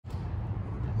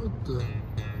What the?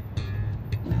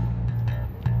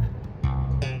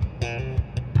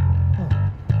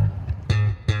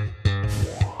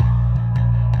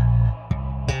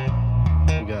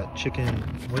 We got chicken,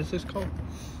 what is this called?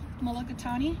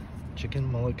 Mulligatawny.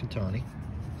 Chicken mulligatawny.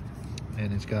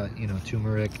 And it's got, you know,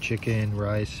 turmeric, chicken,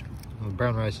 rice. Well,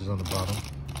 brown rice is on the bottom.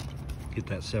 Get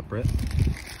that separate.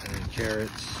 And then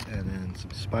carrots, and then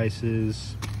some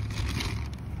spices.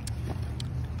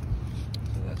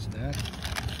 So that's that.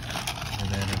 And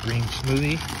then a green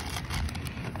smoothie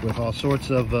with all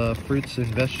sorts of fruits and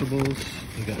vegetables.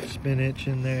 We got spinach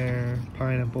in there,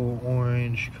 pineapple,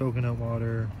 orange, coconut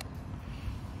water,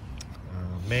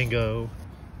 mango.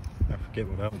 I forget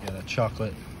what else. We got a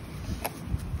chocolate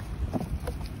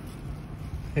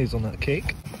hazelnut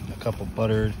cake, a couple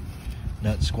buttered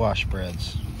nut squash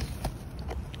breads.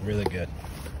 Really good.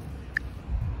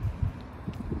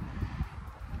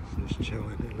 Just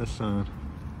chilling in the sun.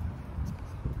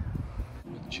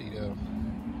 With Cheeto.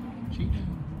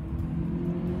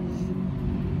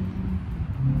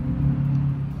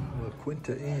 Well,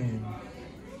 Quinta Inn.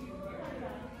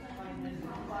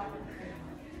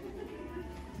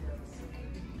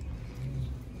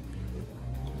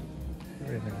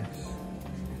 Very nice.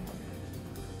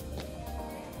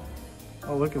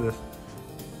 Oh, look at this.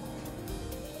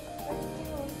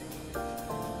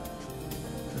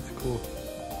 That's cool.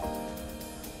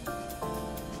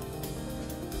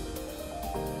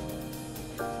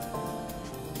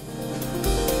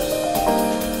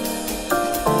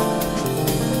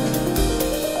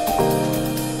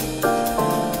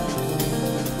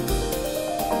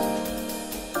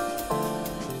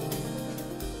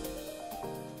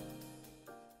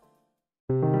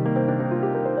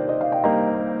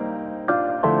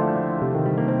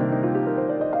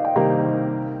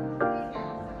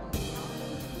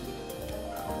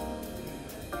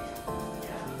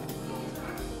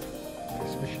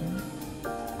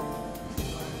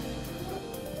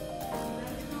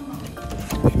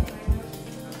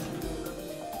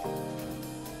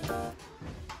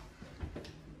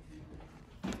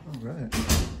 Alright.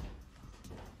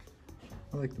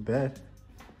 I like the bed.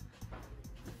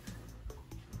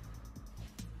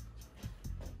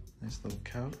 Nice little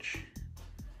couch,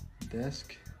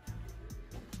 desk.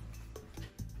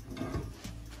 I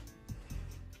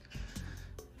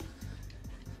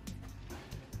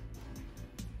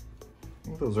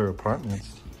think those are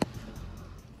apartments.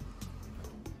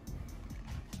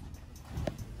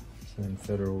 It's in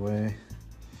Federal Way.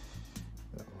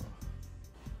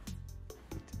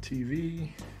 TV,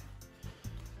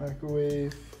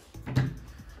 microwave,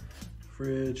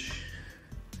 fridge,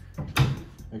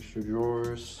 extra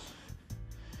drawers.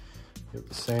 Yep,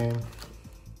 the same.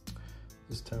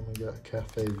 This time we got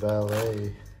cafe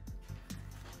valet.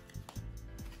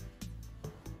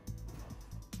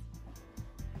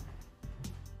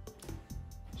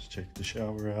 Let's check the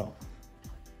shower out.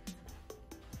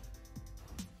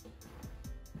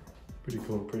 Pretty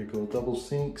cool, pretty cool. Double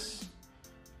sinks.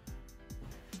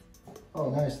 Oh,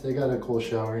 nice. They got a cool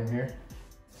shower in here.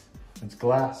 It's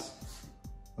glass,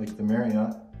 like the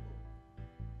Marriott.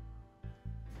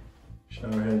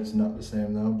 Shower head's not the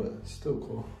same though, but it's still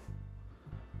cool.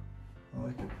 I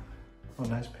like it. Oh,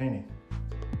 nice painting.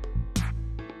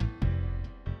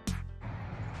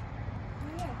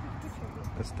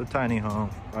 That's the tiny home.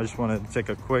 I just wanted to take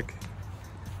a quick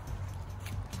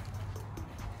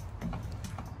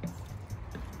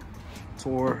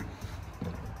tour.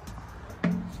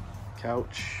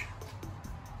 Couch,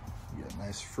 you got a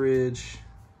nice fridge.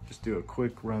 Just do a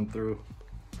quick run through.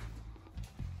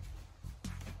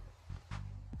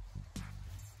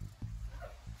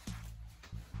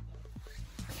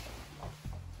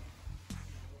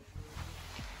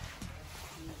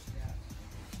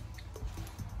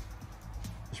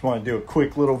 Just want to do a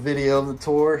quick little video of the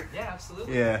tour. Yeah,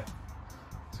 absolutely. Yeah.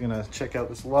 Just gonna check out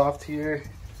this loft here.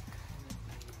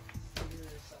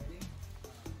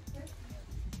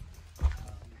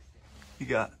 You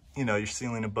got, you know, your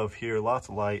ceiling above here, lots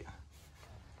of light. I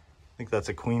think that's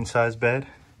a queen size bed.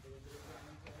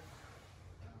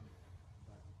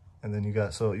 And then you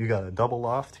got a double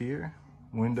loft here,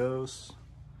 windows.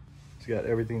 It's got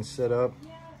everything set up.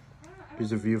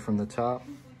 Here's a view from the top.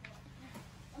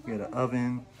 You got an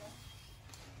oven.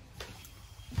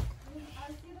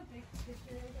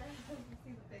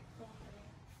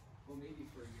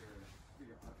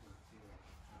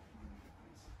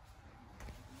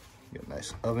 You got a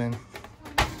nice oven.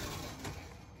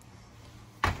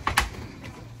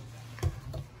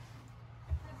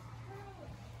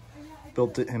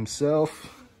 Built it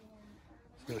himself.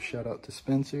 So shout out to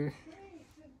Spencer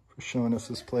for showing us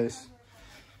this place.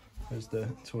 There's the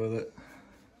toilet.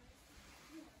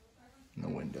 in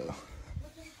the window.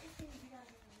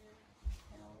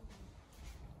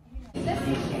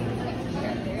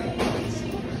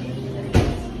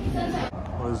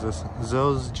 What is this?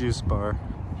 Zoe's Juice Bar.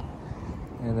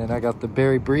 And then I got the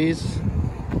Berry Breeze.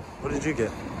 What did you get?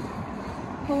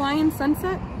 Hawaiian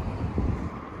Sunset.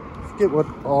 I forget what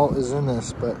all is in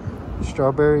this, but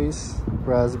strawberries,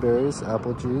 raspberries,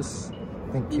 apple juice,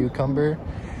 I think cucumber,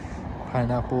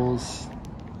 pineapples,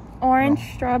 Orange,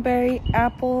 strawberry,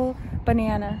 apple,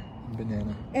 banana.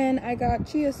 banana. And I got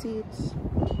chia seeds.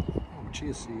 Oh,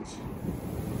 chia seeds.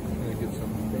 I'm gonna get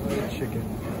some fried chicken.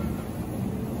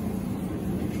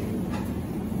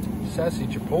 Sassy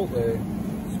chipotle,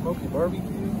 smoky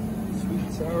barbecue, sweet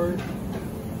and sour.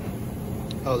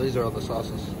 Oh, these are all the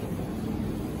sauces.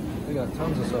 They got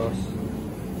tons of sauce.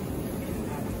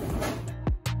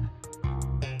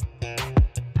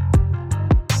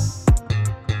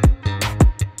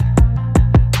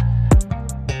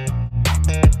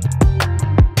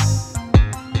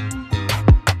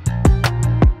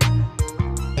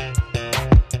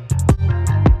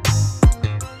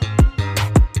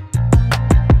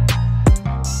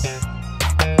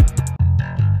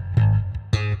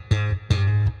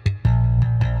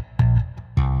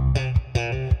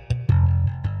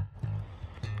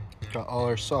 Got all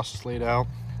our sauces laid out.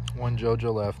 One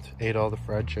JoJo left. Ate all the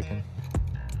fried chicken.